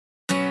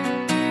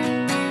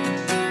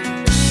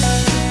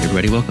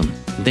everybody. Welcome.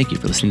 And thank you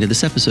for listening to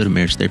this episode of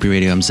Marriage Therapy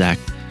Radio. I'm Zach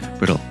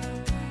Brittle.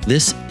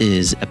 This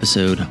is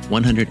episode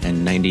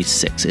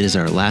 196. It is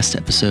our last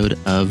episode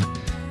of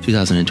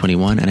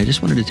 2021. And I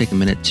just wanted to take a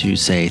minute to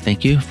say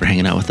thank you for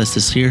hanging out with us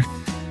this year.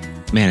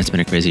 Man, it's been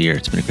a crazy year.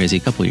 It's been a crazy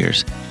couple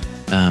years.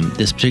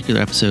 This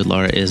particular episode,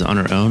 Laura is on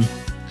her own.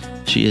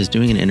 She is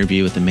doing an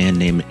interview with a man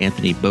named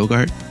Anthony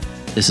Bogart.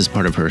 This is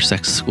part of her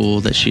sex school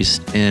that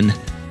she's in.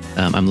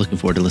 I'm looking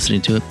forward to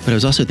listening to it. But I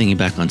was also thinking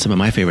back on some of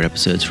my favorite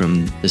episodes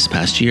from this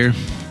past year,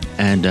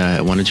 and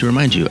I wanted to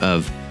remind you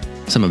of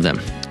some of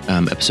them.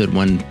 Episode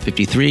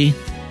 153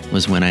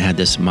 was when I had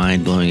this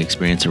mind-blowing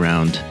experience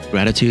around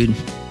gratitude.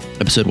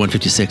 Episode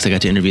 156, I got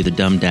to interview the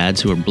dumb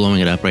dads who are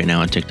blowing it up right now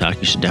on TikTok.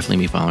 You should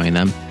definitely be following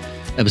them.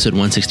 Episode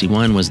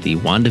 161 was the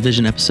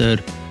WandaVision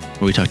episode,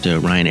 where we talked to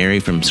Ryan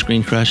Arey from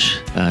Screen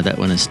Crush. That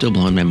one is still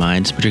blowing my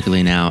mind,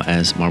 particularly now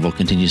as Marvel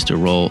continues to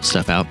roll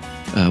stuff out.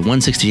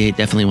 168,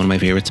 definitely one of my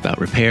favorites, about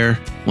repair.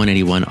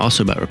 181,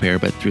 also about repair,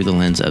 but through the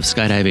lens of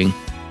skydiving.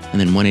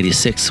 And then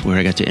 186, where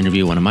I got to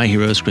interview one of my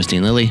heroes,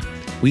 Christine Lilly.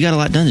 We got a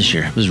lot done this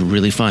year. It was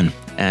really fun.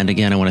 And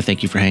again, I want to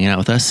thank you for hanging out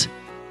with us.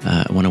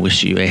 I want to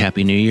wish you a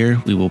happy new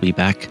year. We will be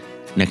back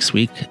next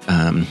week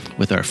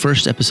with our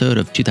first episode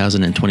of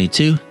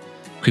 2022,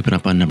 creeping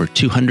up on number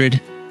 200.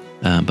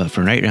 But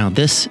for right now,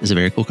 this is a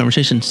very cool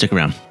conversation. Stick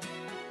around.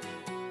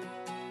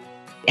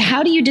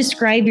 How do you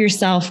describe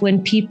yourself when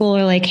people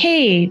are like,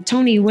 "Hey,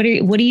 Tony, what do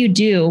you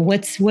do?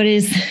 What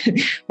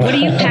are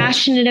you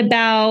passionate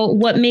about?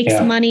 What makes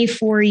money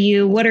for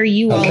you? What are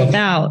you all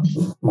about?"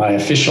 My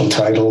official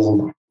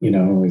title,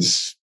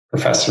 is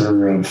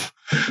Professor of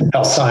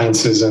Health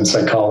Sciences and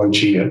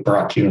Psychology at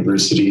Brock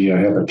University. I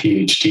have a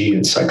PhD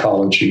in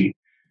psychology.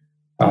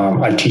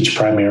 I teach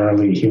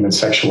primarily human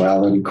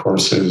sexuality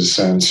courses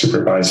and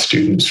supervise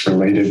students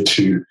related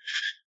to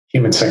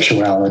human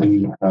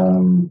sexuality.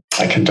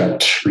 I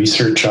conduct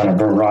research on a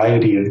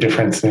variety of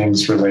different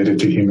things related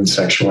to human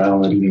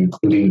sexuality,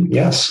 including,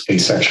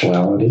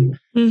 asexuality.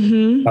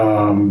 Mm-hmm.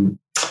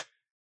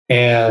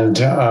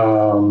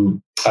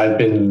 I've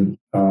been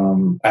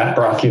at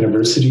Brock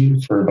University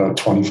for about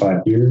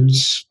 25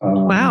 years.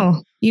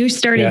 Wow. You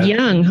started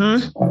young, huh?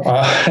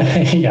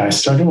 I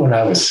started when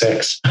I was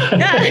 6.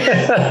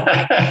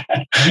 Okay.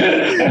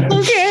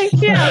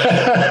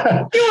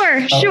 Yeah.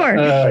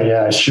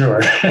 Sure.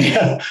 Sure.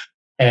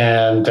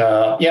 And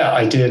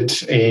I did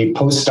a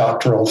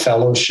postdoctoral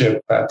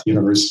fellowship at the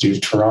University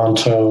of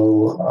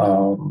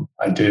Toronto.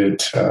 I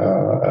did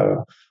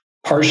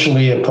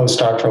partially a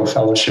postdoctoral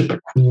fellowship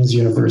at Queen's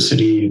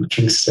University in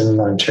Kingston,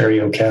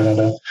 Ontario,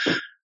 Canada.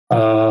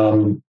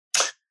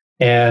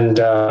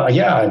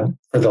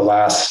 For the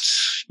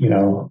last,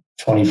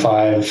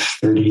 25,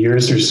 30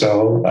 years or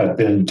so, I've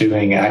been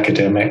doing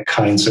academic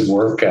kinds of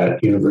work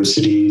at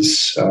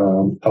universities,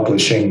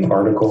 publishing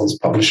articles,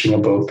 publishing a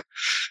book,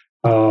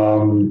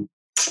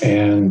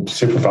 and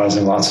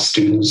supervising lots of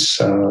students,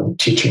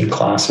 teaching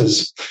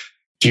classes.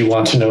 Do you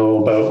want to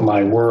know about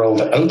my world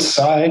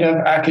outside of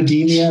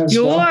academia as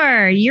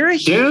well? You're a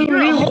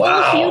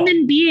whole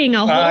human being, a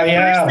whole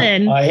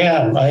person. I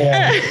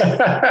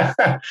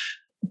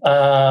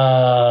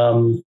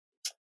am.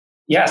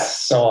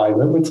 Yes. So I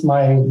live with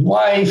my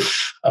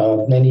wife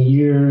of many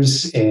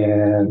years,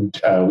 and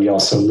we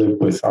also live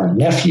with our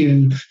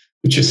nephew,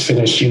 who just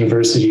finished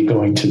university,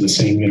 going to the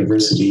same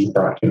university,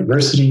 Brock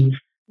University.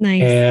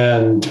 Nice.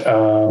 And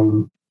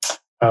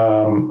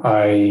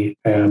I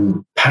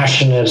am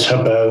passionate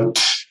about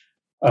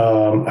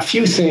a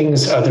few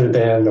things other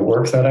than the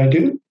work that I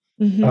do.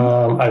 Mm-hmm.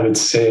 I would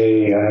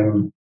say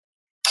I'm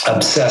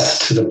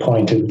obsessed to the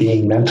point of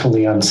being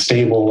mentally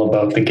unstable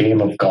about the game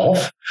of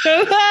golf.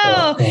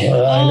 Oh, I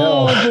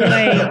know.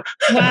 Boy.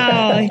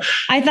 Wow.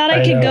 I thought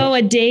I could go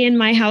a day in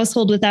my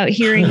household without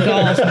hearing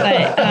golf,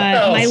 but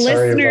my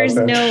listeners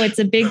know it's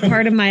a big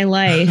part of my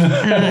life.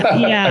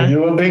 Are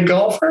you a big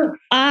golfer?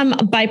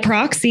 By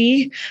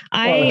proxy.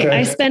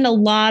 I spend a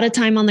lot of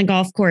time on the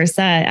golf course.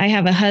 I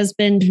have a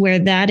husband where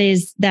that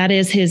is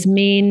his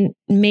main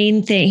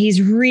thing.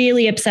 He's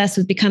really obsessed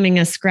with becoming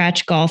a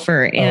scratch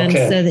golfer. And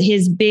so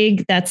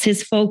that's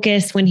his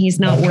focus when he's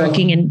not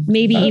working, and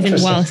maybe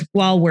even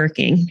while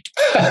working.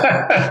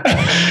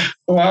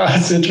 Wow,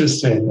 that's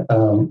interesting.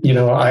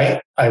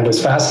 I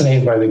was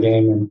fascinated by the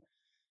game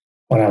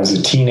when I was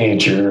a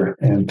teenager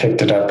and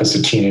picked it up as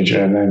a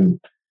teenager. And then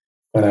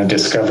when I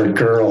discovered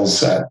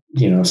girls at,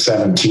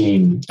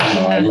 17,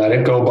 I let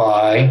it go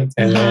by.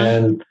 And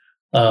then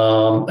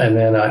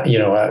at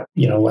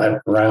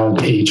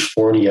around age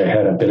 40, I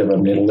had a bit of a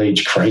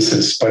middle-age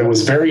crisis, but it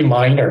was very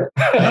minor.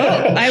 Oh,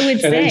 I would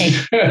say.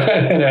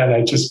 And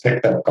I just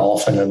picked up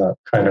golf in a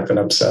kind of an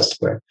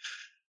obsessed way.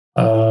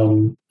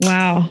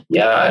 Wow.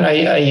 Yeah. And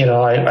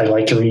I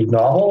like to read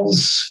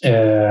novels,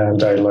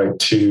 and I like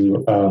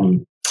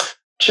to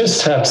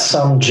just have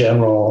some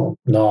general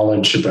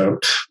knowledge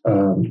about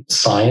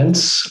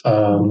science,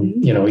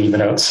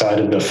 even outside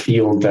of the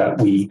field that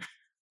we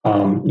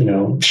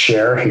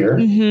share here.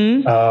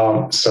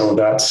 Mm-hmm. So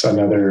that's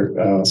another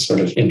sort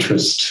of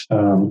interest.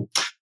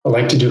 I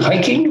like to do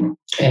hiking,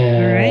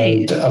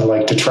 and I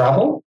like to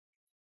travel.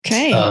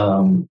 Okay.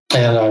 And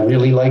I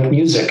really like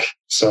music.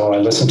 So I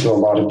listen to a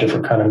lot of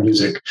different kind of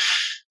music.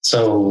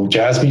 So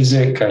jazz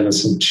music, I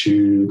listen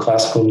to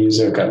classical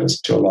music, I listen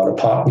to a lot of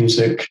pop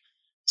music.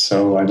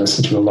 So I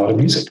listen to a lot of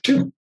music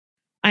too.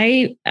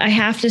 I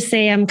have to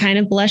say I'm kind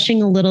of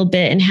blushing a little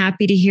bit and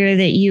happy to hear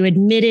that you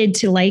admitted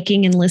to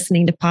liking and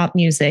listening to pop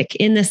music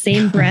in the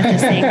same breath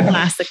as saying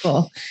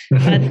classical.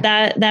 But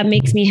that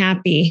makes me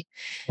happy.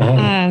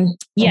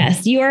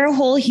 Yes, you are a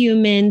whole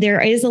human.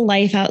 There is a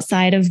life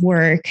outside of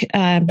work.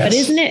 But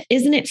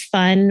isn't it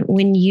fun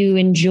when you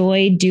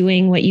enjoy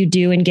doing what you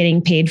do and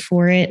getting paid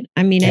for it?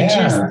 I mean,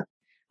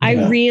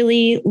 I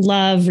really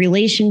love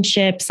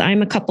relationships.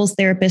 I'm a couples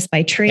therapist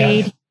by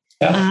trade.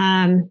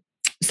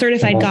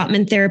 Certified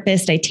Gottman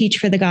therapist. I teach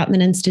for the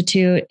Gottman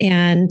Institute,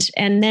 and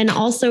then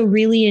also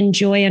really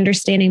enjoy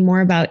understanding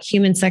more about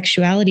human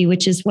sexuality,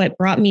 which is what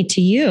brought me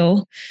to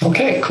you.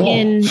 Okay, cool.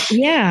 And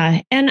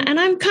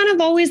I'm kind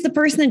of always the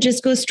person that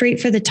just goes straight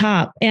for the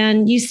top,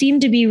 and you seem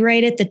to be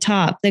right at the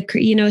top.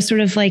 Sort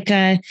of like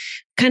kind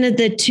of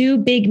the two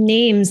big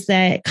names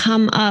that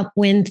come up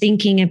when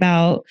thinking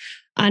about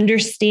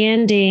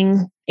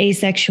understanding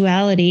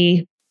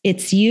asexuality.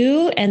 It's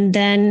you. And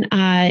then,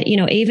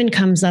 Avon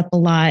comes up a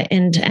lot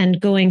and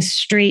going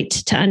straight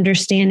to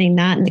understanding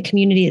that in the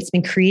community that's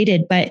been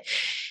created. But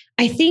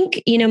I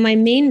think, my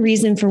main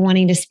reason for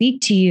wanting to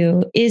speak to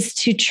you is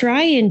to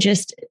try and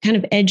just kind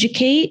of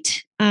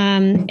educate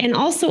and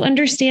also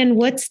understand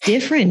what's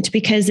different,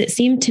 because it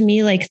seemed to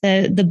me like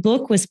the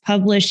book was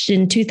published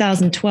in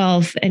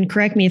 2012, and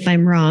correct me if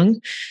I'm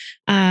wrong.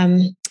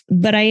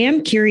 But I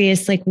am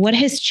curious, like, what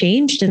has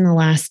changed in the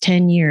last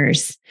 10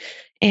 years?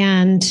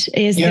 And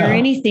is there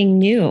anything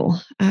new?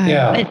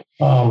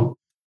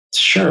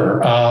 Sure.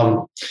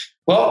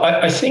 Well,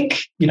 I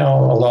think, a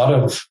lot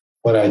of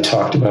what I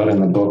talked about in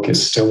the book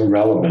is still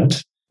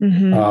relevant.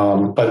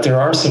 But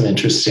there are some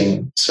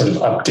interesting sort of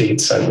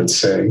updates, I would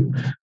say.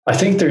 I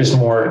think there's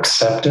more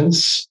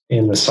acceptance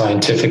in the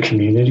scientific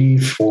community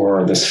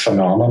for this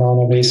phenomenon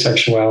of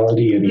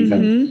asexuality, and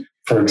even,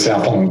 for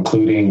example,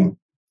 including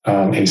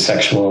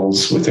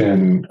asexuals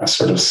within a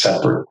sort of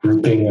separate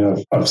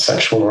grouping of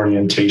sexual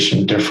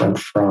orientation, different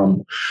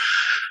from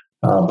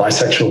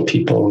bisexual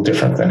people,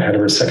 different than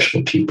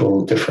heterosexual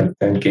people, different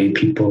than gay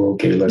people,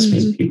 gay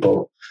lesbian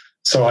people.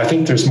 So I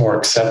think there's more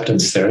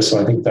acceptance there.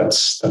 So I think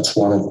that's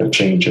one of the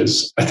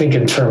changes. I think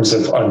in terms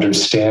of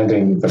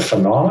understanding the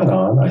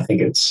phenomenon, I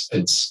think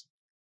it's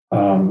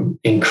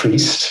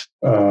increased.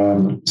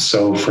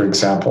 So for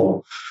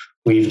example,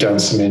 we've done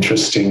some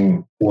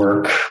interesting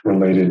work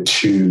related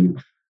to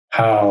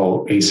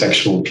how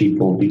asexual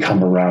people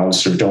become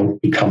aroused or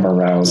don't become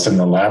aroused in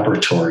the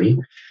laboratory.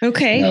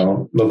 Okay.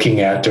 Looking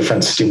at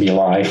different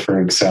stimuli, for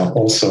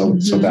example. So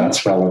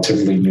that's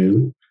relatively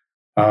new.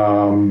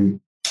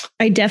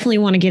 I definitely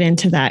want to get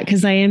into that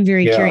because I am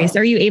very curious.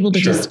 Are you able to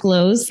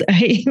disclose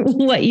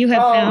what you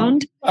have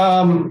found?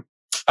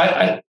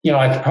 I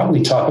could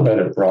probably talk about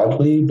it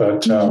broadly,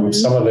 but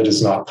some of it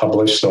is not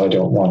published, so I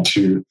don't want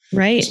to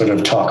sort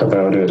of talk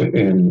about it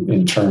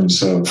in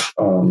terms of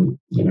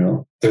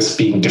this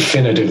being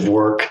definitive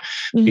work,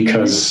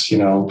 because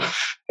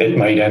it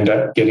might end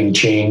up getting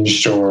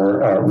changed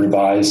or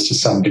revised to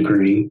some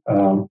degree.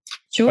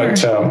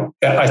 But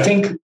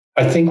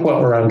I think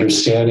what we're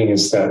understanding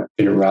is that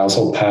the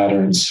arousal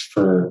patterns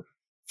for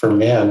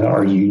men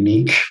are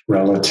unique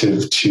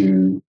relative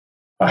to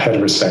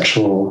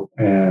heterosexual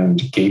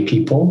and gay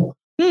people,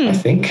 I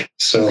think.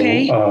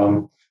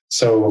 So,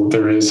 so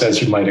there is,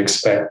 as you might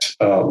expect,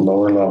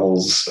 lower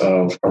levels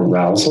of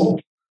arousal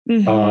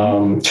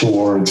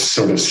towards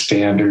sort of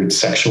standard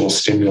sexual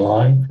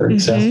stimuli, for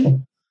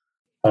example.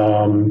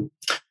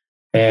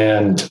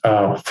 And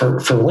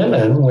for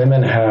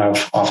women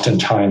have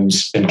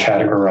oftentimes been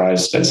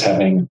categorized as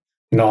having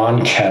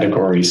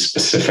non-category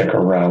specific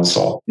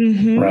arousal,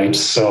 right?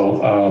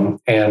 So,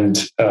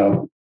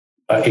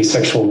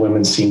 asexual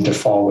women seem to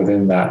fall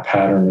within that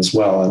pattern as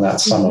well. And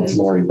that's some of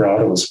Lori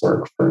Brado's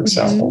work, for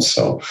example.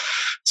 So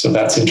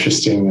that's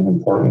interesting and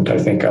important, I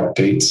think,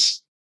 updates.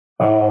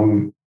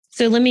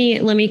 So let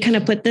me kind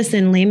of put this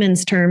in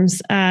layman's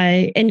terms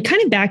and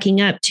kind of backing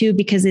up too,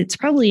 because it's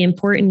probably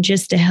important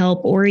just to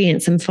help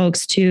orient some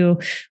folks to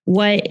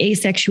what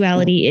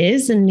asexuality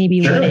is and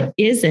maybe what it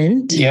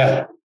isn't.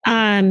 Yeah.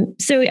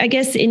 So I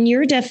guess in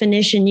your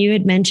definition, you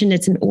had mentioned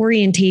it's an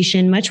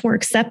orientation, much more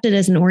accepted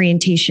as an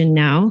orientation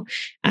now.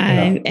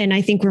 And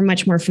I think we're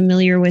much more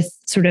familiar with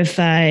sort of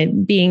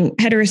being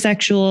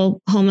heterosexual,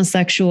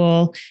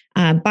 homosexual,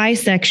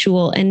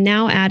 bisexual, and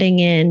now adding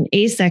in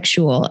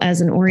asexual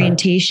as an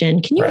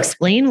orientation. Can you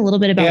explain a little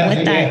bit about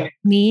what that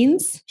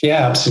means?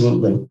 Yeah,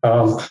 absolutely.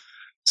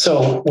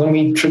 So when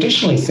we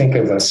traditionally think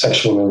of a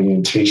sexual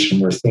orientation,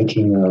 we're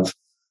thinking of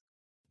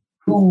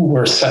who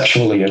we're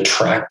sexually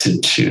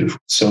attracted to.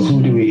 So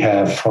who do we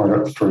have,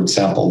 for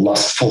example,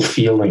 lustful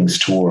feelings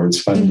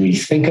towards when we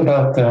think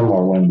about them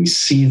or when we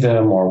see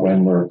them or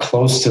when we're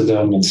close to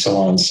them, and so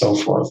on and so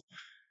forth.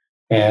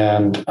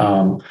 And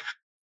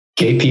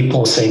gay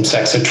people,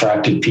 same-sex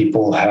attracted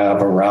people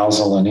have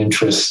arousal and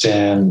interest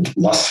and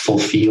lustful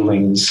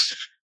feelings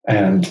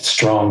and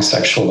strong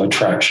sexual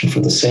attraction for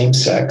the same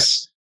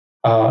sex.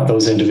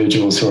 Those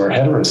individuals who are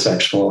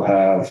heterosexual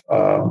have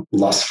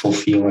lustful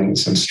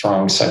feelings and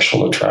strong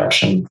sexual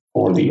attraction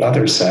for the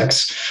other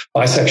sex.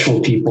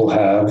 Bisexual people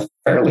have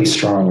fairly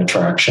strong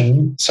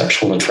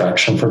sexual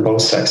attraction for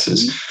both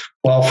sexes.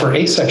 While for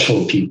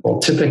asexual people,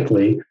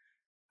 typically,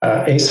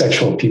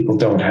 asexual people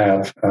don't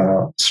have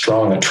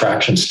strong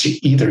attractions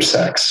to either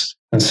sex.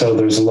 And so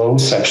there's low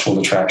sexual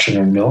attraction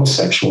or no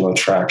sexual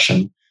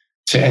attraction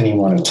to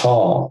anyone at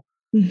all.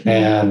 Mm-hmm.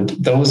 And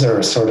those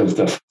are sort of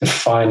the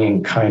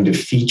defining kind of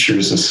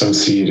features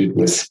associated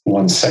with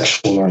one's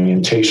sexual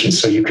orientation.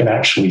 So you can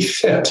actually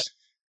fit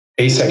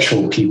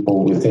asexual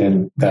people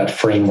within that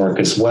framework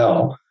as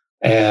well.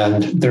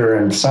 And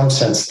they're in some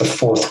sense the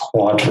fourth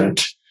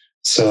quadrant.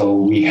 So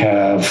we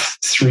have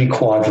three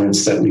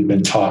quadrants that we've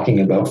been talking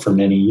about for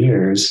many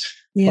years.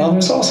 Yeah. Well,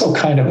 there's also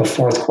kind of a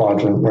fourth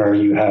quadrant where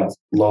you have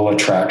low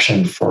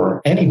attraction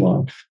for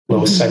anyone,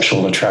 low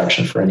sexual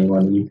attraction for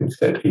anyone. You can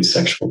fit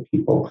asexual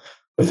people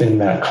within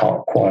that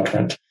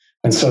quadrant.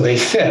 And so they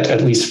fit,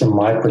 at least from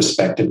my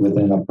perspective,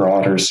 within a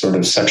broader sort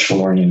of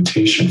sexual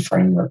orientation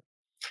framework.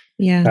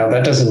 Yeah. Now,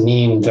 that doesn't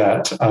mean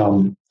that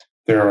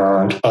there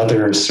aren't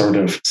other sort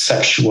of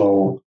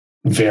sexual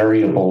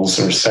variables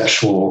or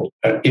sexual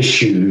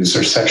issues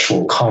or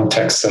sexual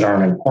contexts that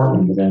aren't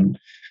important within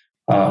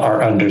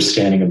our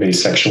understanding of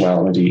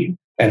asexuality.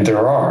 And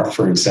there are,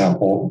 for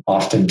example,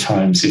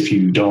 oftentimes if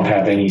you don't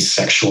have any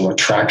sexual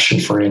attraction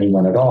for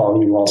anyone at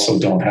all, you also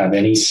don't have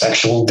any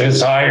sexual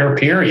desire,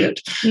 period.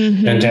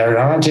 Mm-hmm. And they're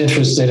not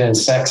interested in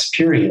sex,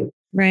 period.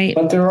 Right.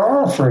 But there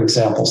are, for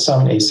example,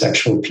 some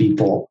asexual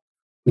people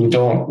who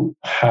don't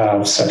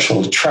have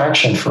sexual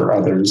attraction for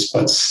others,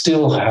 but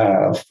still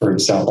have, for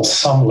example,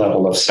 some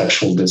level of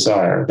sexual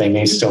desire. They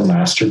may still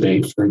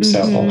masturbate, for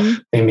example.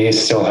 Mm-hmm. They may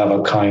still have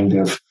a kind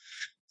of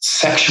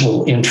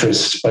sexual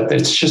interest, but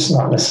it's just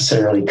not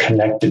necessarily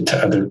connected to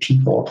other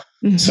people.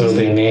 Mm-hmm. So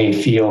they may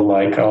feel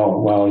like,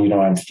 oh, well,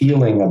 I'm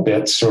feeling a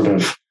bit sort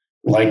of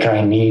like I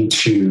need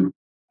to,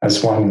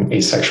 as one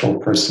asexual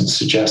person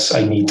suggests,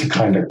 I need to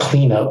kind of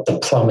clean up the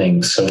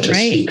plumbing, so to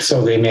speak.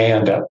 So they may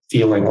end up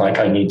feeling like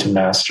I need to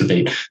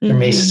masturbate. Mm-hmm. There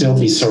may still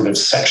be sort of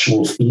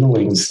sexual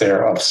feelings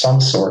there of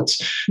some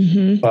sorts,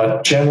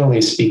 but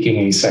generally speaking,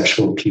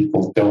 asexual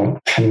people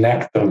don't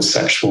connect those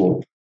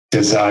sexual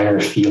desire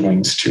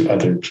feelings to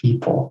other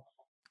people,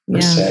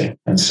 per se.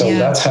 And so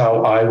that's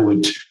how I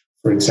would,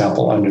 for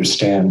example,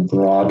 understand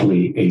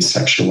broadly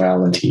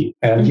asexuality.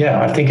 And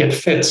I think it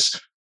fits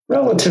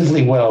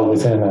relatively well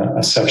within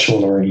a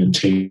sexual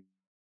orientation,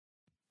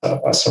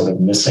 a sort of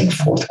missing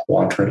fourth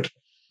quadrant.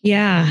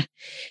 Yeah.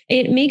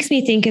 It makes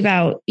me think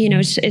about,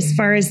 as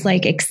far as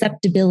like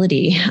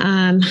acceptability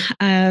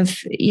of,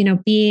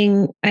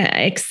 being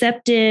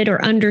accepted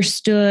or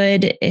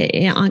understood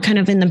on kind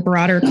of in the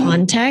broader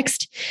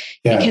context.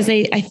 Yeah. Because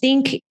I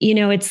think,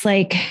 it's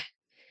like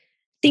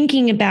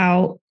thinking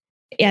about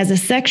as a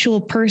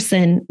sexual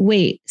person,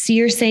 wait, so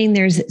you're saying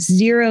there's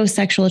zero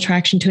sexual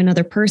attraction to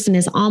another person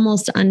is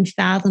almost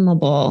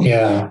unfathomable.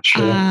 Yeah,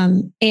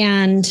 sure.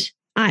 And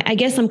I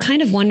guess I'm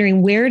kind of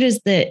wondering, where does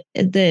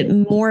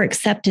the more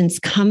acceptance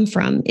come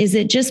from? Is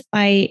it just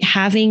by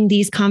having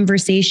these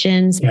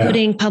conversations,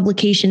 putting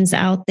publications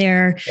out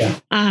there,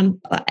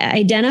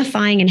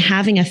 identifying and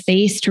having a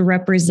face to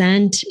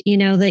represent,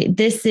 that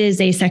this is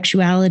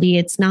asexuality.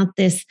 It's not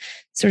this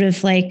sort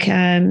of like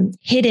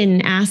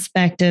hidden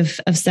aspect of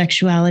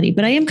sexuality.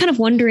 But I am kind of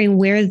wondering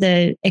where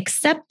the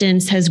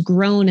acceptance has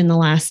grown in the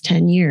last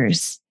 10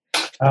 years.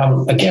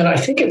 Again, I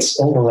think it's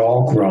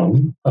overall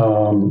grown,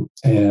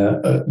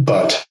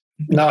 but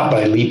not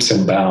by leaps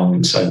and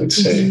bounds, I would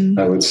say. Mm-hmm.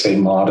 I would say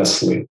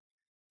modestly.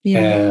 Yeah.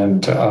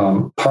 And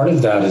part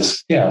of that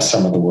is,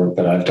 some of the work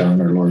that I've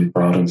done or Lori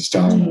Brotto's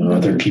done or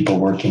other people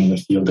working in the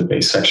field of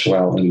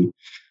asexuality,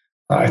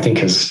 I think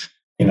has,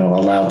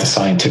 allowed the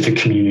scientific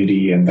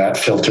community, and that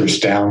filters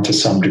down to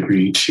some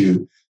degree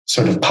to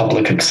sort of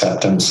public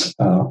acceptance,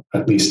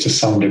 at least to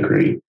some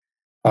degree.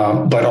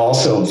 But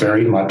also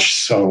very much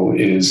so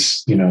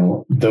is,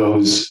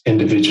 those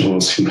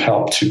individuals who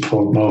help to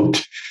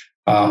promote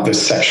the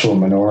sexual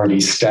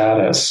minority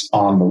status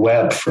on the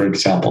web, for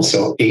example.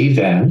 So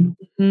AVEN,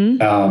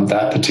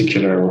 that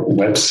particular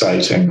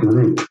website and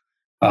group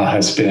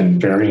has been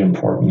very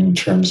important in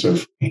terms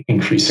of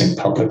increasing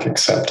public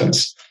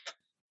acceptance.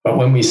 But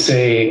when we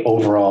say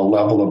overall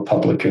level of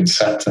public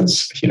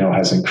acceptance,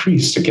 has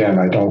increased, again,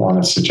 I don't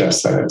want to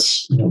suggest that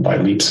it's, by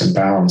leaps and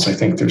bounds. I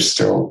think there's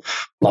still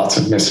lots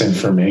of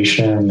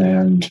misinformation.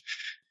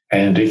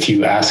 And if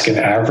you ask an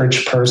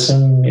average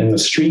person in the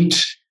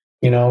street,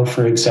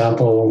 for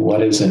example,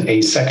 what is an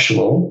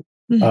asexual?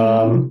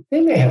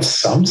 They may have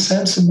some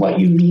sense of what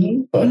you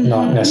mean, but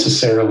not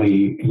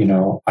necessarily,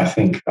 I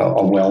think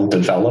a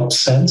well-developed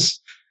sense.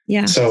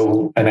 Yeah.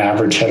 So an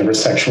average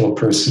heterosexual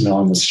person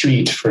on the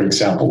street, for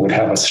example, would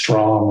have a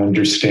strong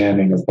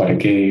understanding of what a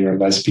gay or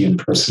lesbian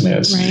person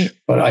is. Right.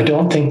 But I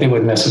don't think they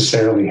would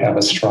necessarily have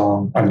a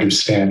strong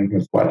understanding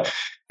of what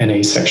an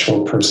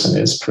asexual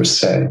person is per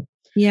se.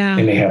 Yeah.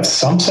 They may have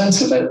some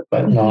sense of it,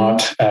 but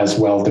not as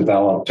well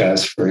developed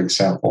as, for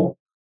example,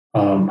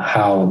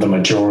 how the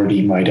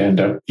majority might end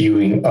up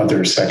viewing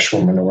other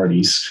sexual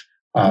minorities,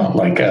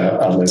 like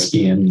a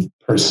lesbian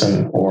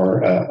person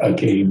or a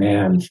gay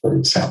man, for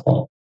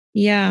example.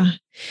 Yeah.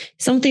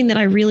 Something that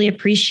I really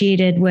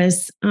appreciated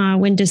was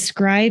when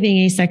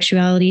describing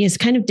asexuality is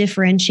kind of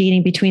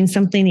differentiating between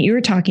something that you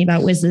were talking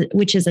about,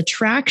 which is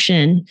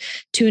attraction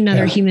to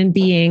another human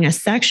being, a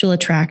sexual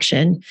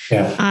attraction,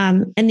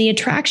 and the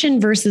attraction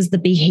versus the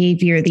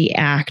behavior, the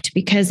act.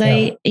 Because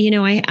I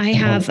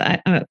have,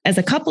 as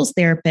a couples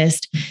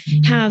therapist,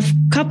 have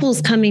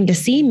couples coming to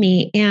see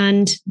me,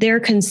 and their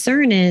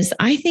concern is,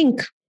 I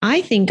think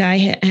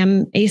I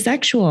am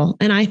asexual,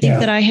 and I think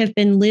that I have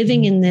been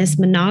living in this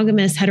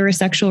monogamous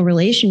heterosexual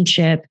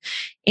relationship.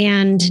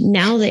 And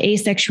now the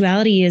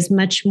asexuality is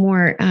much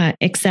more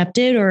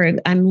accepted, or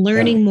I'm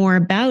learning more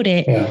about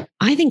it. Yeah.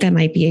 I think I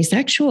might be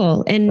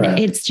asexual. And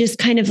it's just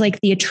kind of like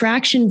the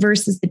attraction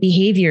versus the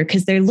behavior,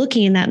 because they're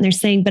looking at that and they're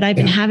saying, but I've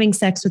been having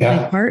sex with my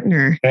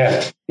partner.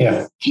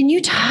 Yeah. Can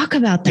you talk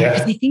about that?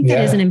 Because I think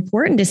that is an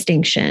important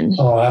distinction.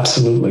 Oh,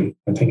 absolutely.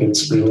 I think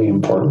it's really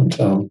important.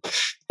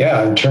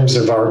 In terms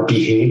of our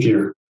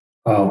behavior,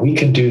 we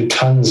can do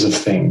tons of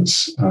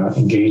things,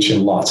 engage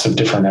in lots of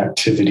different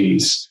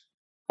activities,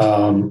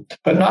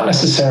 but not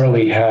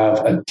necessarily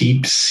have a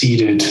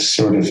deep-seated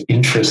sort of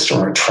interest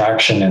or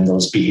attraction in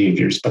those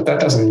behaviors. But that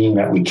doesn't mean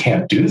that we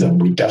can't do them.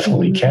 We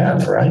definitely can,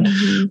 right?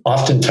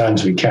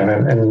 Oftentimes we can.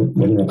 And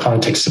in the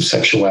context of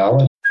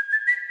sexuality.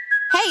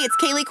 Hey, it's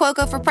Kaylee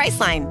Cuoco for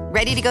Priceline.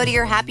 Ready to go to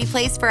your happy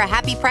place for a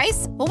happy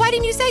price? Well, why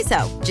didn't you say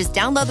so? Just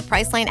download the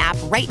Priceline app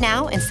right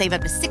now and save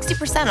up to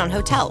 60% on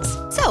hotels.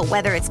 So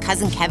whether it's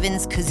Cousin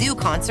Kevin's Kazoo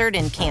Concert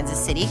in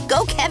Kansas City,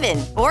 go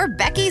Kevin, or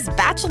Becky's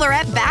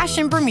Bachelorette Bash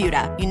in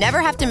Bermuda, you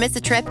never have to miss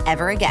a trip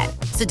ever again.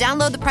 So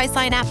download the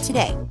Priceline app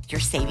today. Your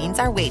savings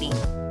are waiting.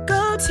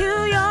 Go to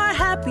your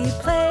happy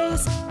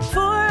place for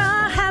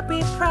a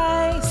happy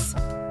price.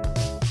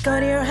 Go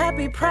to your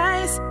happy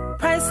price,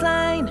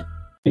 Priceline.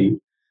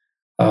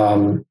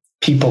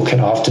 People can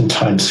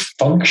oftentimes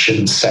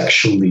function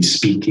sexually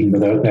speaking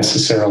without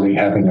necessarily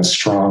having a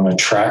strong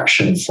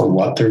attraction for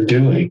what they're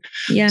doing.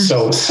 Yeah.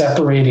 So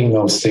separating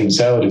those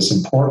things out is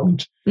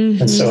important.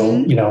 And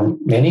so,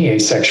 many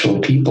asexual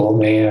people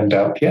may end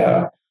up,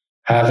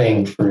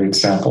 having, for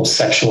example,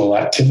 sexual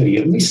activity,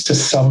 at least to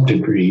some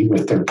degree,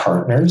 with their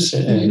partners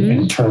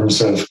in terms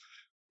of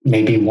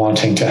maybe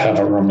wanting to have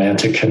a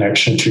romantic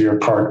connection to your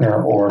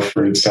partner, or,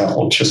 for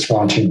example, just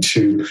wanting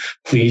to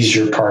please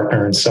your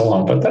partner and so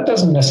on. But that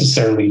doesn't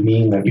necessarily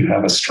mean that you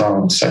have a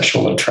strong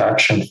sexual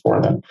attraction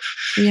for them.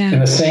 Yeah. In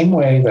the same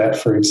way that,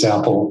 for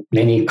example,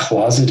 many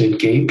closeted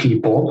gay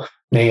people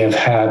may have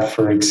had,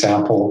 for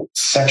example,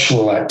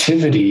 sexual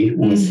activity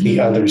with the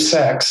other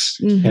sex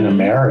in a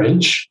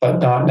marriage,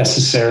 but not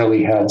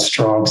necessarily had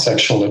strong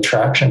sexual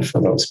attraction for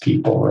those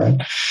people,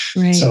 right?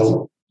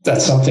 So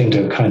that's something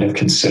to kind of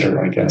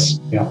consider, I guess.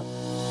 Yeah.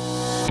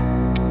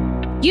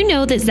 You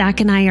know that Zach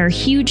and I are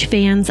huge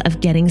fans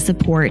of getting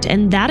support,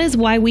 and that is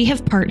why we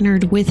have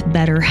partnered with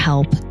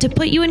BetterHelp to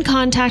put you in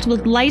contact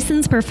with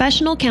licensed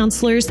professional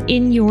counselors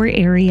in your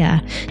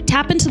area.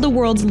 Tap into the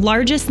world's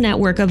largest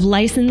network of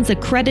licensed,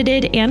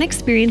 accredited, and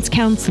experienced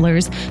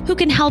counselors who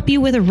can help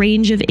you with a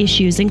range of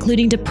issues,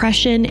 including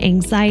depression,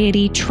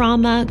 anxiety,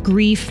 trauma,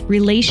 grief,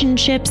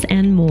 relationships,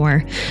 and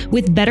more.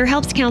 With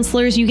BetterHelp's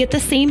counselors, you get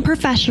the same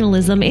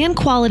professionalism and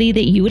quality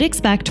that you would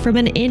expect from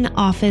an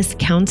in-office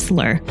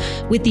counselor,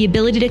 with the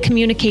ability to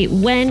communicate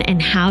when and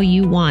how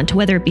you want,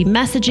 whether it be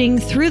messaging,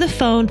 through the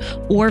phone,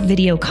 or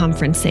video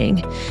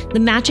conferencing. The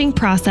matching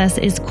process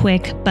is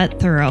quick but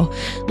thorough.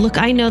 Look,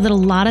 I know that a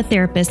lot of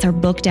therapists are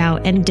booked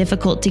out and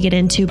difficult to get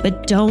into,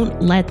 but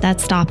don't let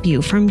that stop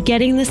you from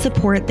getting the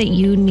support that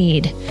you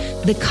need.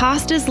 The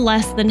cost is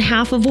less than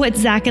half of what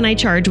Zach and I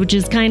charge, which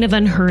is kind of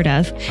unheard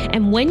of.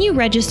 And when you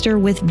register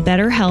with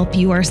BetterHelp,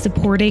 you are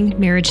supporting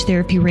Marriage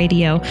Therapy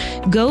Radio.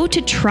 Go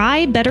to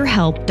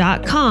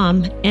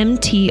trybetterhelp.com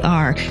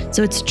MTR.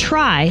 So it's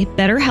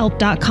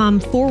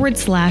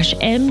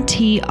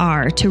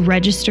trybetterhelp.com/MTR to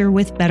register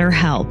with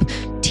BetterHelp.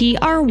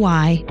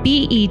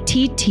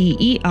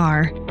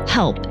 TRYBETTER help,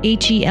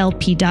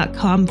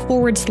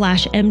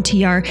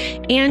 HELP.com/MTR,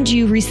 and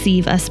you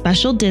receive a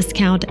special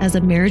discount as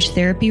a Marriage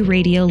Therapy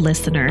Radio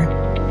listener.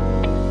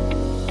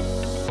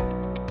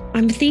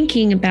 I'm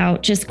thinking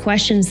about just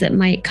questions that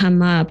might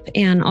come up,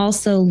 and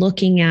also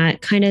looking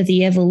at kind of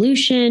the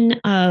evolution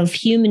of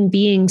human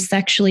beings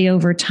sexually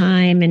over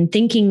time, and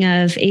thinking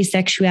of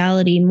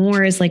asexuality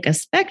more as like a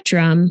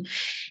spectrum,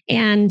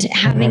 and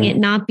having it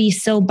not be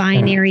so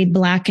binary,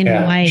 black and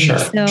white. Sure.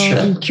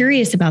 I'm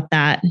curious about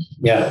that.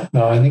 Yeah,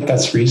 no, I think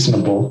that's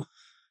reasonable.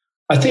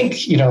 I think,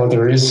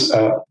 there is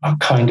a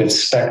kind of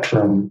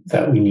spectrum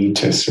that we need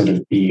to sort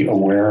of be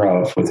aware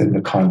of within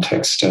the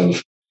context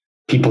of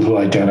people who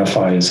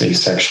identify as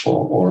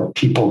asexual, or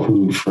people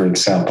who, for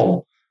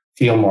example,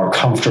 feel more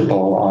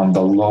comfortable on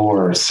the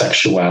lower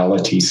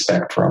sexuality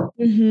spectrum,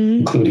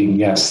 including,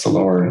 the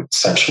lower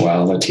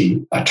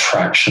sexuality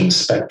attraction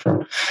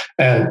spectrum.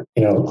 And,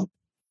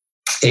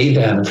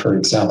 Avan, for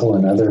example,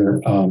 and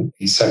other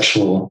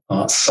asexual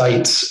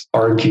sites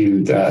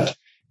argue that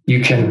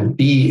you can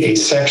be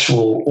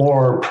asexual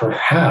or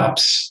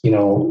perhaps,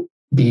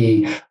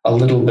 be a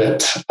little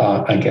bit,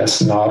 I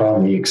guess, not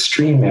on the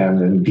extreme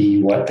end and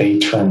be what they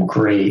term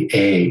gray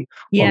A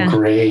or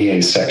gray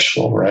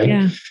asexual, right?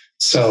 Yeah.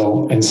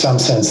 So in some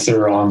sense,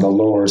 they're on the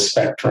lower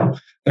spectrum.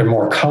 They're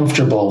more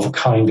comfortable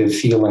kind of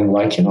feeling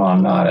like,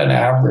 I'm not an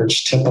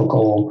average,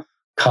 typical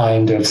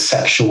kind of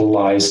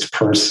sexualized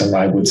person,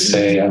 I would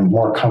say. I'm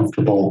more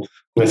comfortable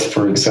with,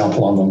 for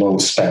example, on the low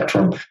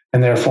spectrum.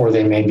 And therefore,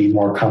 they may be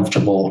more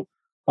comfortable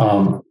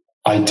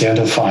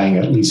identifying,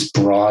 at least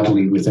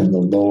broadly, within the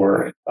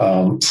lower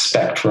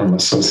spectrum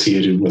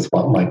associated with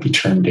what might be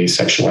termed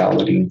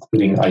asexuality,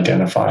 including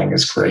identifying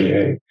as gray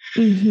A.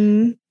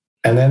 Mm-hmm.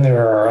 And then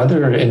there are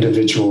other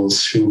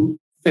individuals who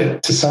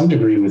fit to some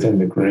degree within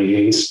the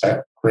gray A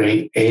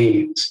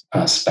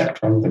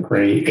spectrum, the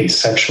gray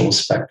asexual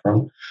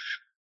spectrum.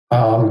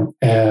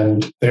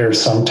 And they're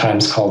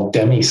sometimes called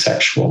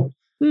demisexual.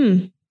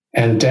 And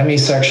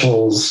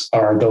demisexuals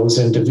are those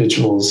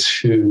individuals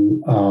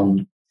who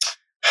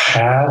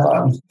have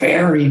a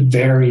very,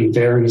 very,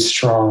 very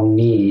strong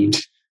need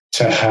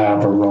to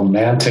have a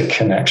romantic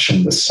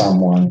connection with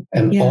someone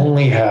and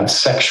only have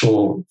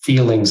sexual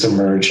feelings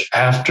emerge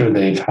after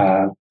they've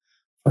had,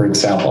 for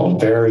example, a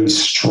very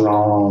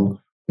strong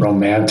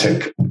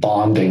romantic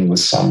bonding with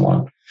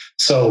someone.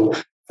 So,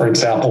 for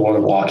example, when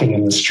they're walking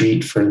in the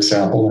street, for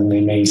example, and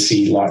they may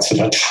see lots of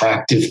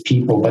attractive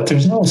people, but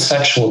there's no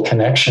sexual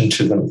connection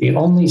to them. The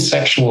only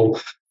sexual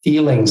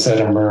feelings that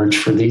emerge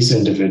for these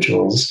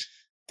individuals,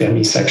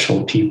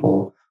 demisexual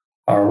people,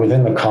 are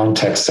within the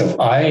context of,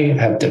 I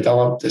have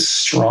developed this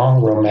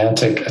strong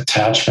romantic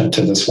attachment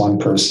to this one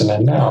person,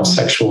 and now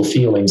sexual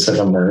feelings have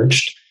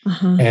emerged.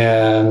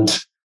 And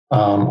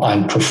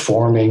I'm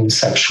performing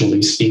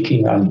sexually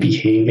speaking, I'm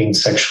behaving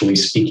sexually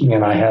speaking,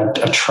 and I have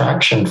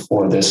attraction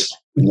for this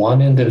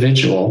one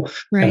individual.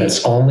 And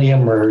it's only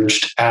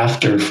emerged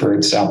after, for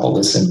example,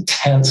 this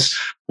intense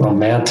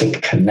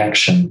romantic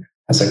connection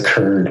has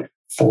occurred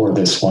for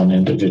this one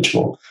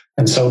individual.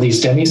 And so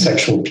these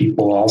demisexual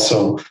people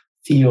also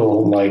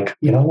feel like,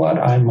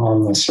 I'm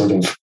on the sort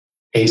of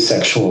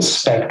asexual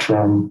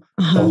spectrum,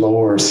 the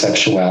lower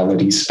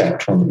sexuality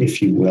spectrum,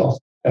 if you will,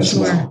 as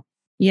well.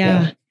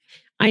 Yeah.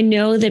 I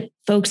know that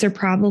folks are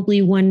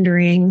probably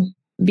wondering,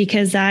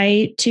 because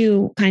I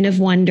too kind of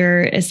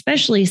wonder,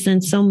 especially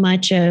since so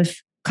much of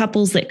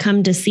couples that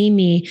come to see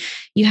me,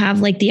 you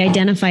have like the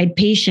identified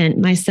patient,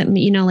 my sex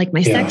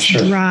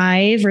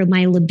drive or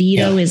my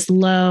libido is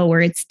low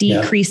or it's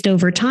decreased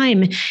over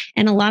time.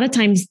 And a lot of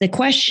times the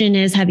question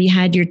is, have you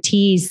had your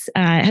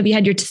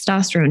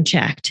testosterone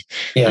checked?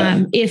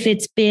 If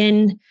it's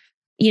been,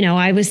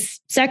 I was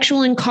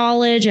sexual in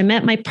college, I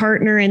met my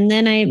partner, and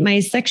then my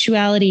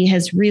sexuality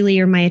has really,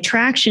 or my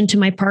attraction to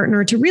my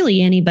partner, to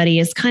really anybody,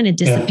 has kind of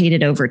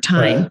dissipated over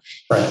time.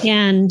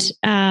 And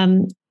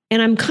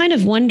I'm kind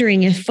of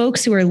wondering if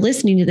folks who are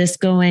listening to this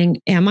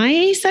going, am I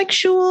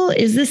asexual?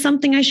 Is this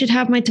something I should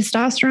have my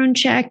testosterone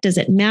checked? Does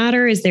it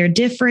matter? Is there a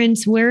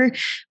difference? Where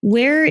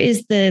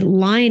is the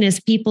line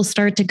as people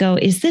start to go,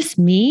 is this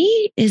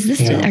me?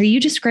 Are you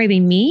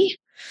describing me?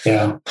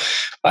 And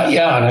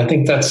I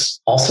think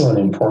that's also an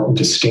important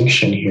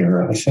distinction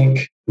here. I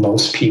think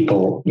most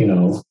people,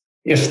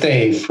 if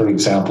they, for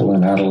example,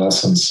 in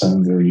adolescence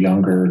and their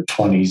younger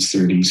 20s,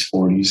 30s,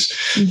 40s,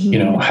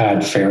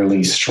 had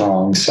fairly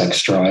strong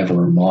sex drive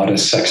or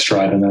modest sex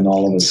drive, and then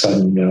all of a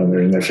sudden,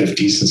 they're in their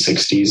 50s and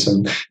 60s,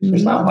 and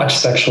there's not much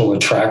sexual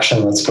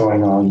attraction that's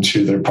going on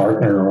to their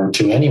partner or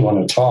to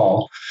anyone at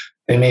all,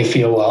 they may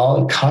feel,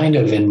 well, kind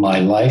of in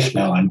my life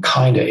now, I'm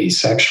kind of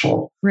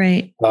asexual.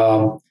 Right.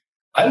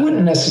 I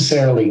wouldn't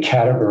necessarily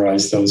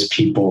categorize those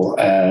people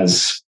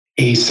as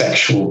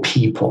asexual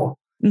people.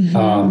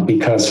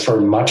 Because for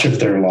much of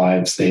their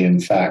lives, they in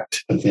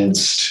fact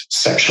evinced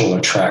sexual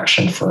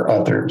attraction for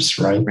others,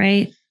 right?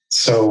 Right.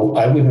 So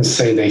I wouldn't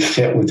say they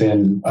fit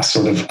within a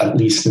sort of at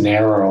least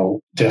narrow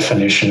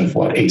definition of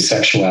what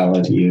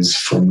asexuality is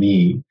for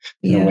me,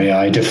 in the way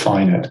I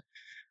define it.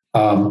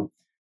 And,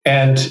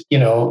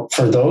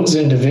 for those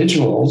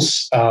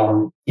individuals,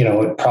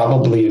 it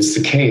probably is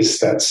the case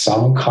that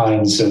some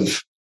kinds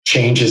of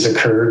changes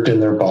occurred in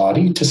their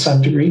body to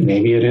some degree.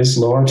 Maybe it is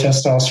lower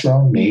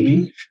testosterone,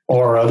 maybe,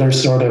 or other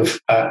sort of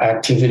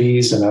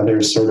activities and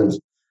other sort of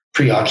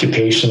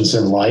preoccupations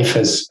in life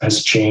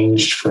has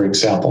changed, for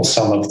example,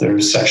 some of their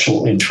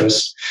sexual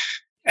interests.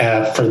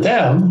 For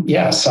them,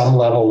 some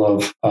level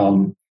of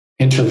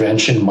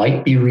intervention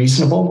might be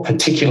reasonable,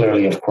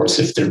 particularly, of course,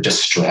 if they're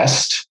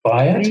distressed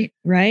by it.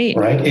 Right.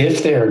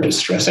 If they're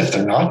distressed, if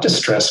they're not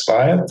distressed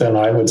by it, then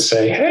I would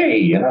say,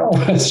 hey,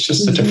 it's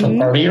just a different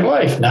part of your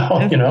life now,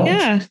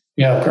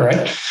 Yeah,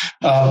 correct.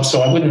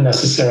 So I wouldn't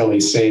necessarily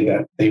say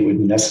that they would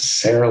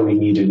necessarily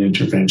need an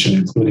intervention,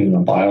 including a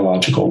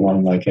biological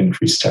one like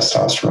increased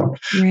testosterone.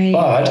 Right.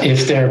 But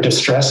if they're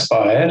distressed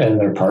by it and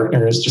their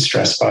partner is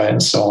distressed by it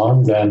and so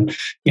on, then,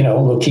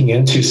 looking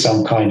into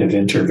some kind of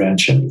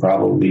intervention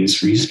probably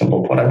is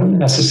reasonable. But I wouldn't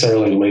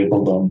necessarily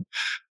label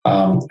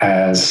them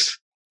as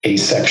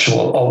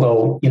asexual,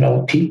 although,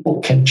 people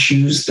can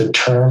choose the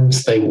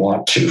terms they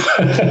want to.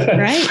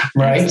 Right.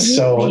 Right.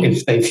 Absolutely. So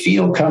if they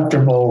feel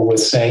comfortable with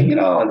saying,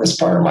 in this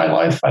part of my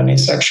life, I'm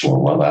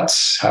asexual, well,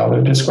 that's how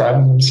they're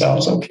describing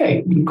themselves.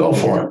 Okay, you go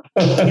for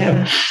it.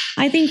 Yeah.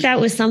 I think that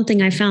was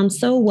something I found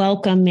so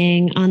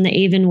welcoming on the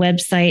AVEN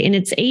website, and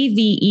it's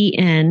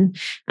AVEN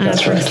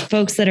for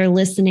folks that are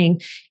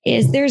listening,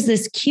 is there's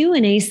this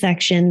Q&A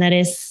section that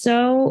is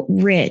so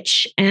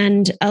rich.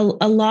 And a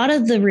lot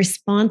of the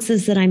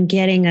responses that I'm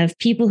getting of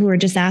people who are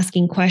just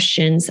asking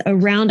questions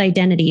around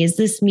identity, is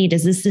this me?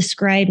 Does this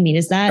describe me?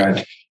 Does that...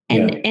 Right.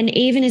 And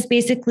AVEN is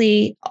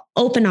basically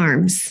open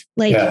arms,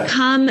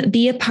 come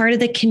be a part of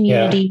the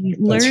community,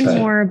 learn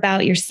more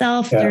about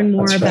yourself, learn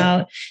more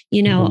about,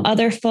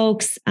 other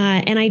folks.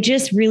 And I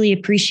just really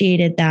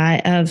appreciated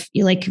that of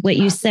like what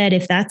you said,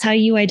 if that's how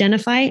you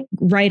identify,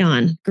 right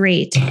on.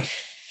 Great.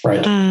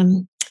 Right.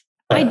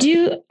 I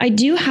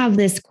do have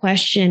this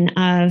question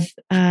of,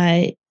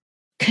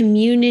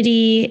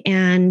 community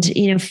and,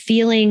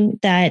 feeling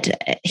that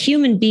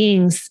human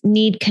beings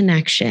need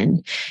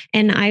connection.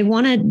 And I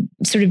want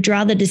to sort of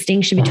draw the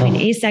distinction between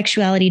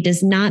asexuality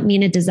does not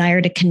mean a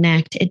desire to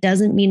connect. It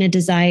doesn't mean a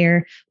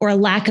desire or a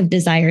lack of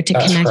desire to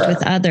connect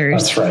with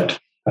others.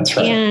 That's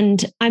right.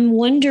 And I'm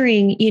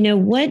wondering,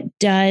 what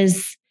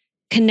does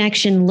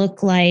connection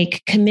look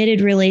like,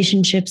 committed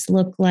relationships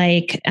look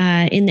like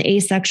in the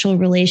asexual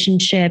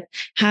relationship,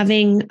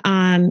 having,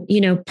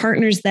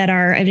 partners that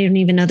are, I don't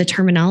even know the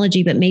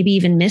terminology, but maybe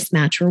even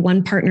mismatch, where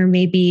one partner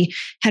may be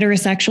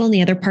heterosexual and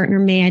the other partner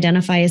may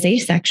identify as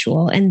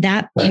asexual. And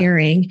that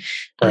pairing,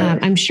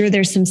 I'm sure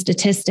there's some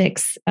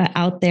statistics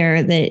out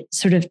there that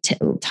sort of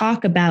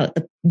talk about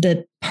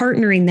the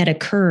partnering that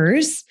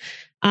occurs.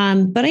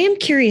 But I am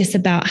curious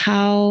about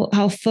how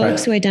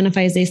folks who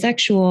identify as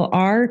asexual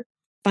are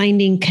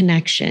finding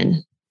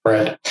connection.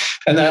 Right.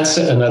 And that's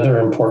another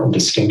important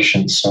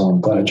distinction. So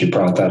I'm glad you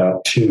brought that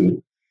up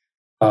too.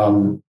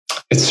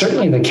 It's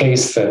certainly the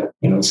case that,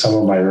 some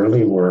of my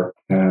early work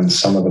and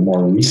some of the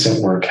more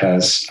recent work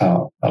has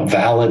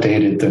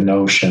validated the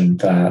notion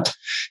that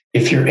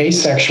if you're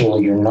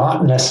asexual, you're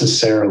not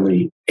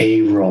necessarily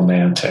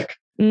aromantic.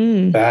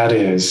 That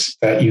is,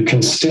 that you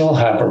can still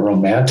have a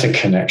romantic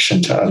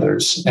connection to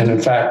others. And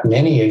in fact,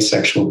 many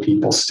asexual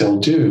people still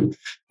do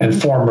and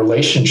form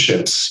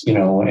relationships, in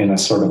a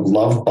sort of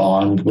love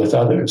bond with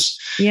others.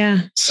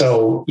 Yeah.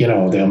 So,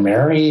 they're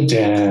married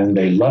and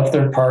they love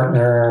their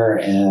partner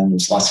and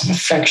there's lots of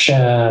affection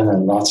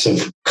and lots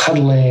of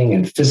cuddling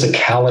and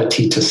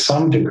physicality to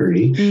some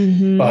degree,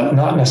 but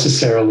not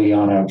necessarily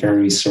on a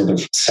very sort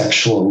of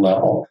sexual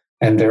level.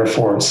 And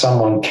therefore,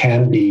 someone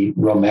can be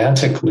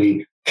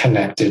romantically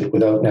connected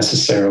without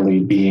necessarily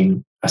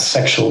being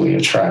sexually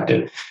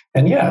attracted.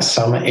 And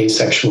some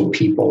asexual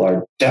people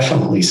are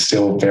definitely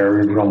still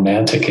very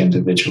romantic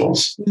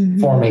individuals,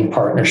 forming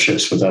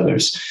partnerships with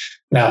others.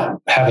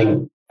 Now,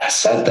 having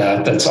said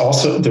that,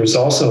 there's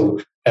also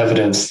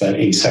evidence that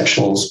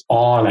asexuals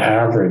on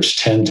average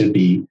tend to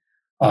be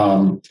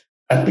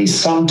at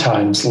least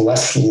sometimes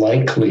less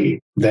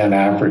likely than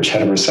average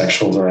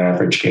heterosexual or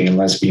average gay and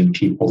lesbian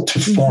people to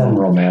form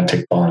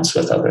romantic bonds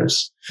with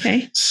others.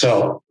 Okay.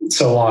 So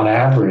on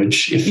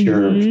average, if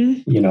you're,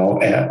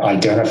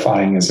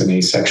 identifying as an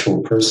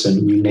asexual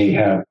person, you may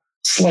have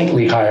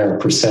slightly higher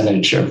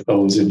percentage of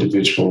those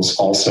individuals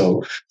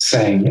also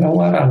saying, you know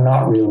what, I'm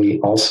not really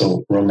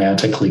also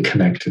romantically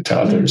connected to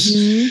others.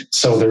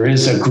 So there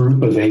is a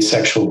group of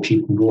asexual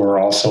people who are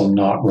also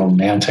not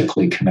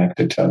romantically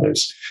connected to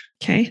others.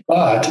 Okay.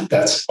 But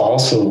it's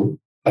also,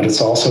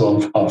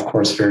 of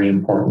course, very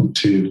important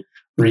to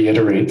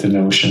reiterate the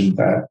notion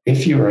that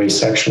if you are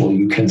asexual,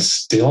 you can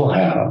still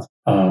have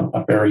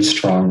a very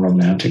strong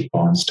romantic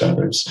bonds to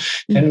others.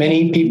 And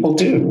many people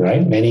do,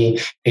 right? Many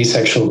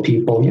asexual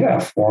people,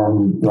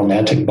 form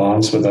romantic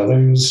bonds with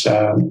others,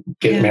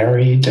 get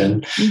married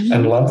and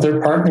love their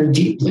partner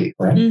deeply,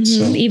 right?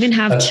 So even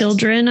have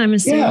children, I'm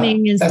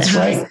assuming. That's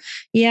right.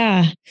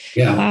 Yeah.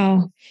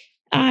 Wow.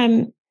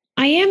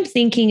 I am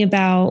thinking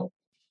about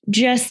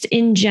just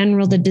in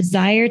general, the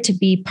desire to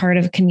be part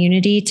of a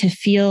community, to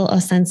feel a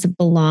sense of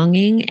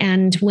belonging.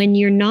 And when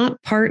you're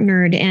not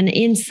partnered and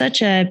in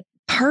such a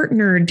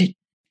partnered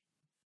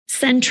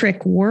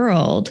centric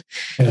world,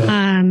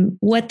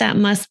 what that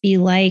must be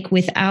like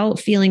without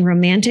feeling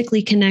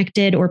romantically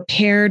connected or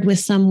paired with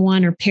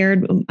someone, or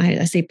paired,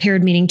 I say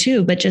paired meaning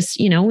two, but just,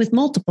 with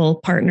multiple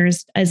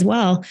partners as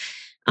well.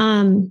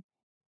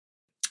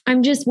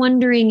 I'm just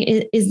wondering,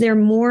 is there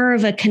more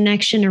of a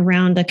connection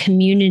around a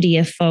community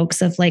of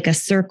folks, of like a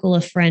circle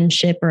of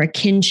friendship or a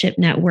kinship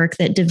network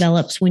that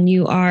develops when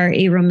you are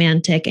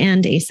aromantic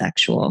and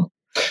asexual?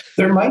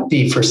 There might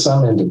be for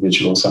some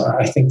individuals.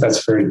 I think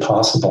that's very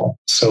possible.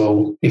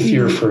 So if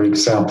you're, for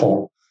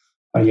example,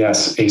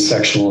 yes,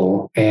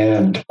 asexual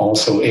and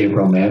also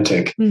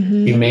aromantic,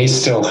 you may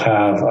still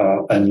have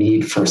a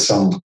need for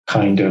some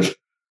kind of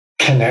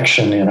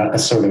connection in a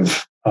sort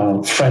of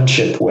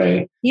friendship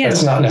way. Yeah.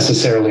 It's not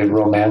necessarily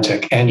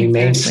romantic, and you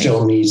may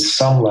still need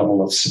some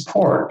level of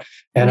support.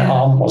 And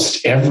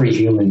almost every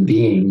human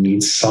being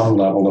needs some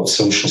level of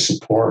social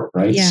support,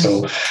 right? Yeah.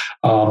 So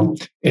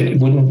it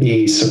wouldn't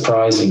be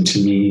surprising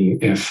to me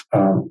if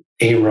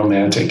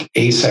aromantic,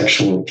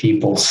 asexual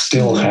people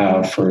still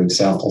have, for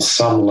example,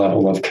 some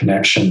level of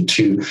connection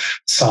to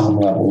some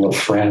level of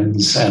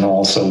friends, and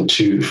also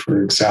to,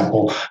 for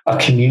example, a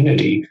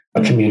community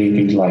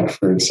like,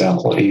 for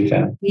example,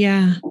 AVEN.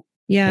 Yeah.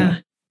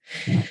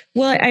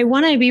 Well, I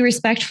want to be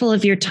respectful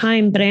of your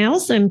time, but I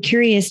also am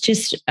curious,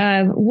 just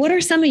what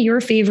are some of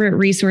your favorite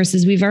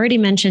resources? We've already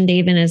mentioned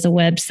AVEN as a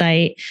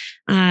website.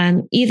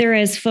 Either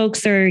as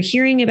folks are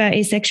hearing about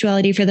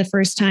asexuality for the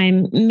first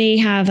time, may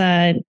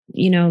have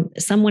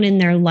someone in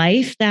their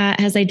life that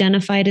has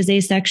identified as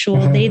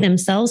asexual. They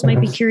themselves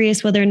might be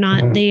curious whether or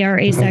not they are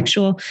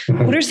asexual.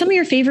 What are some of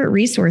your favorite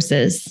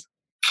resources?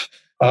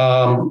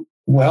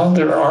 Well,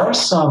 there are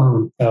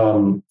some,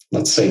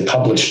 let's say,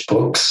 published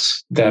books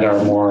that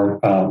are more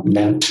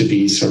meant to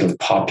be sort of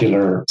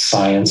popular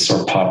science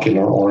or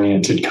popular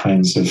oriented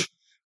kinds of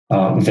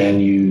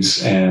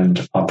venues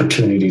and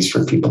opportunities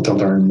for people to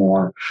learn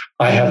more.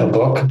 I have a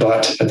book,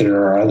 but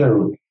there are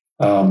other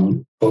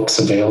books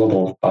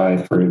available by,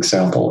 for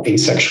example,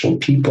 asexual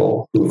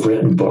people who have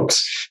written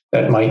books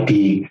that might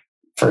be,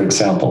 for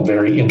example,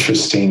 very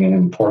interesting and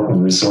important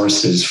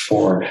resources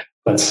for,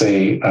 let's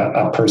say,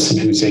 a person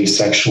who's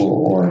asexual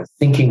or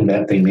thinking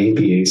that they may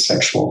be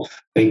asexual.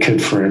 They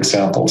could, for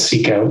example,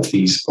 seek out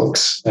these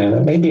books, and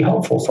it may be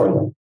helpful for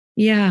them.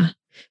 Yeah.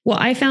 Well,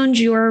 I found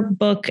your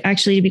book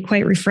actually to be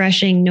quite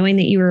refreshing, knowing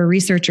that you were a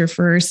researcher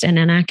first and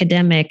an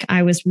academic.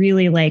 I was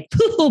really like,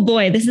 oh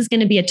boy, this is going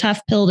to be a tough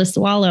pill to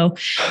swallow.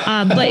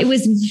 But it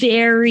was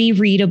very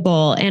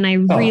readable, and I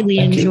really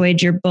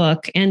enjoyed your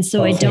book. And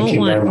so I don't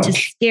want to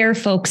scare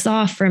folks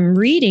off from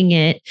reading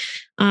it,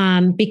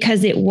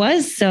 because it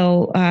was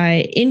so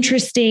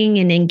interesting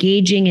and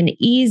engaging and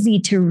easy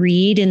to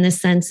read, in the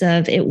sense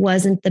of it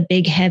wasn't the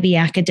big, heavy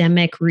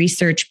academic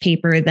research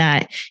paper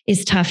that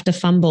is tough to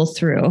fumble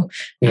through.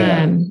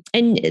 Yeah.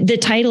 And the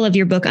title of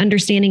your book,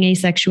 Understanding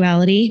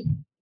Asexuality.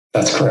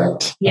 That's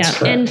correct. Yeah. That's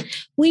correct. And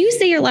will you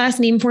say your last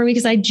name for me?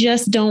 Because I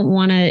just don't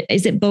want to,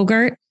 is it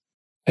Bogart?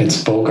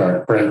 It's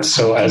Bogart, right?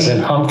 So as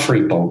in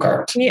Humphrey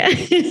Bogart. Yeah.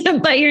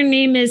 But your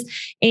name is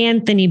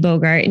Anthony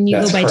Bogart, and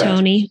you go by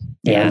Tony.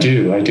 Yeah, I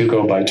do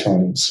go by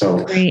Tony.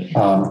 So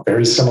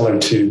very similar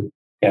to,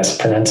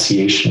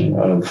 pronunciation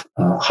of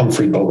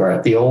Humphrey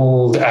Bogart, the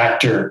old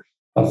actor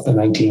of the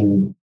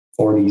 1940s,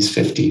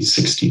 50s,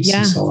 60s,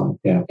 and so on.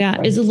 Yeah.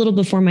 It's a little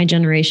before my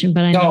generation,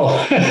 but I know.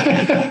 Oh.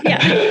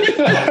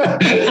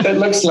 It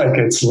looks like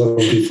it's a little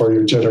before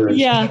your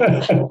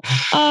generation.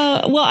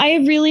 Well,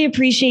 I really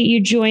appreciate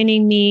you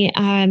joining me.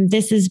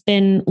 This has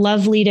been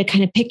lovely to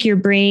kind of pick your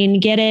brain,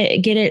 get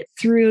it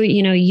through,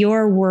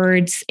 your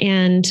words.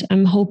 And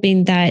I'm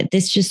hoping that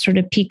this just sort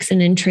of piques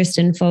an interest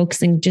in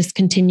folks and just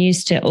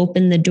continues to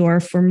open the door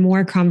for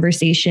more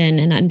conversation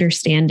and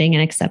understanding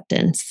and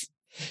acceptance.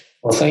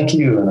 Well, thank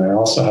you. And I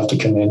also have to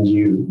commend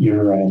you.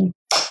 You're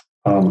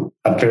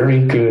a very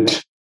good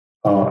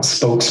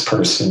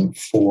spokesperson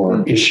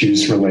for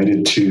issues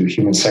related to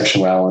human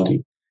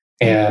sexuality.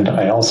 And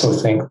I also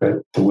think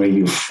that the way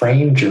you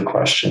framed your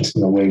questions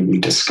and the way we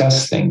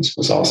discussed things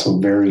was also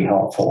very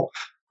helpful,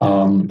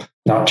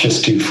 not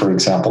just to, for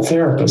example,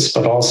 therapists,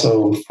 but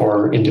also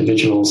for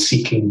individuals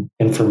seeking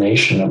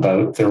information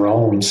about their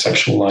own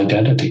sexual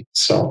identity.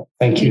 So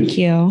thank you.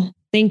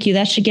 Thank you.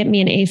 That should get me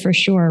an A for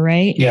sure,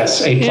 right?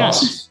 Yes, A+.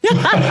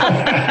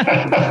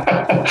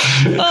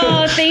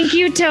 Oh, thank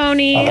you,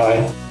 Tony.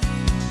 Bye-bye.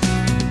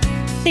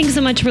 Thanks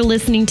so much for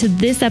listening to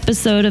this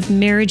episode of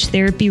Marriage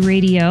Therapy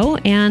Radio.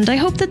 And I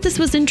hope that this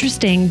was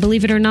interesting.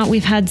 Believe it or not,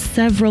 we've had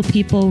several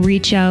people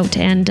reach out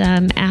and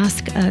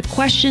ask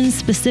questions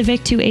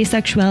specific to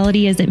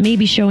asexuality as it may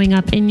be showing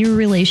up in your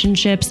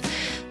relationships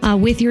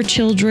with your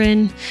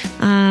children,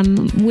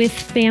 with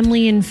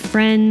family and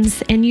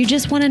friends, and you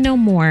just want to know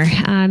more.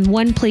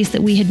 One place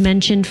that we had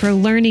mentioned for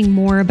learning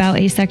more about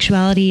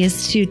asexuality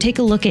is to take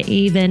a look at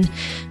AVEN.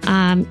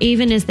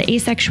 AVEN is the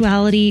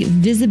Asexuality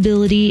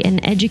Visibility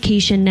and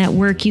Education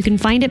Network. You can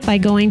find it by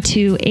going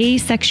to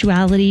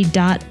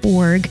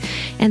asexuality.org,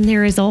 and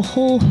there is a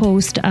whole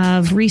host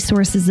of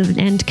resources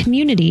and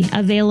community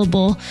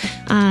available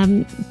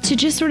to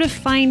just sort of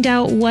find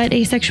out what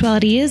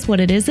asexuality is, what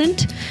it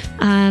isn't,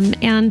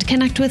 and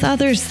connect with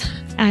others.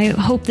 I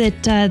hope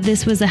that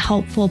this was a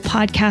helpful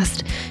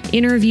podcast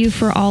interview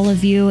for all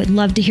of you. I'd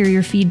love to hear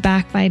your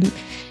feedback by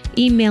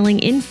emailing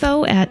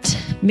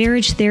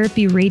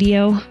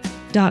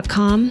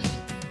info@marriagetherapyradio.com.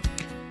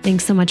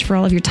 Thanks so much for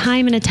all of your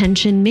time and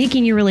attention,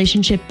 making your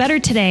relationship better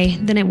today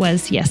than it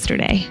was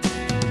yesterday.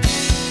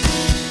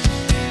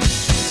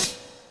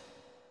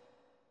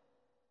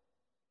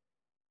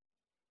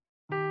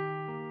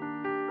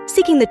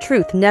 seeking the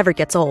truth never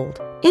gets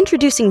old.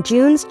 Introducing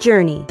June's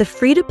Journey, the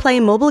free-to-play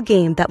mobile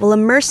game that will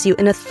immerse you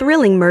in a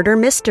thrilling murder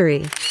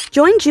mystery.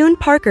 Join June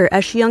Parker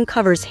as she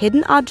uncovers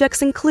hidden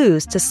objects and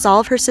clues to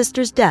solve her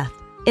sister's death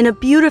in a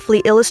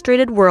beautifully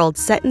illustrated world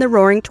set in the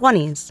Roaring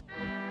 '20s.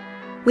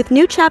 With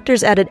new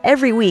chapters added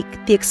every week,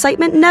 the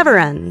excitement never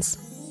ends.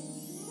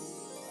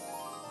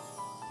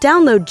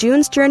 Download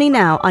June's Journey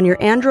now on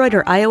your Android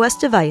or iOS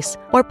device,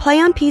 or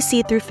play on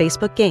PC through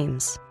Facebook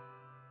Games.